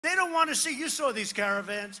They don't want to see, you saw these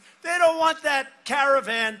caravans. They don't want that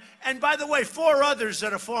caravan, and by the way, 4 others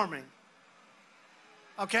that are forming.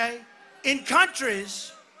 Okay? In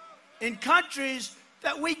countries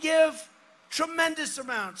that we give tremendous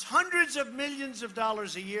amounts, hundreds of millions of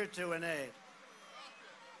dollars a year to in aid.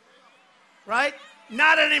 Right?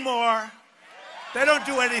 Not anymore. They don't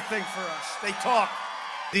do anything for us. They talk.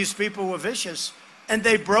 These people were vicious, and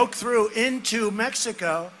they broke through into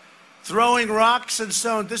Mexico, throwing rocks and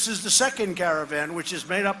stones. This is the second caravan, which is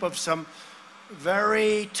made up of some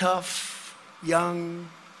very tough young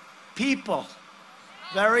people.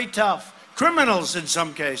 Very tough. Criminals in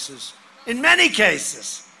some cases. In many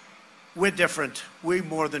cases. We're different. We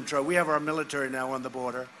more than try. We have our military now on the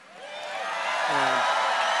border.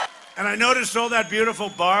 And I noticed all that beautiful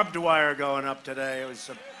barbed wire going up today. It was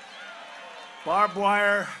barbed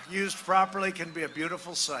wire used properly can be a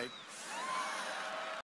beautiful sight.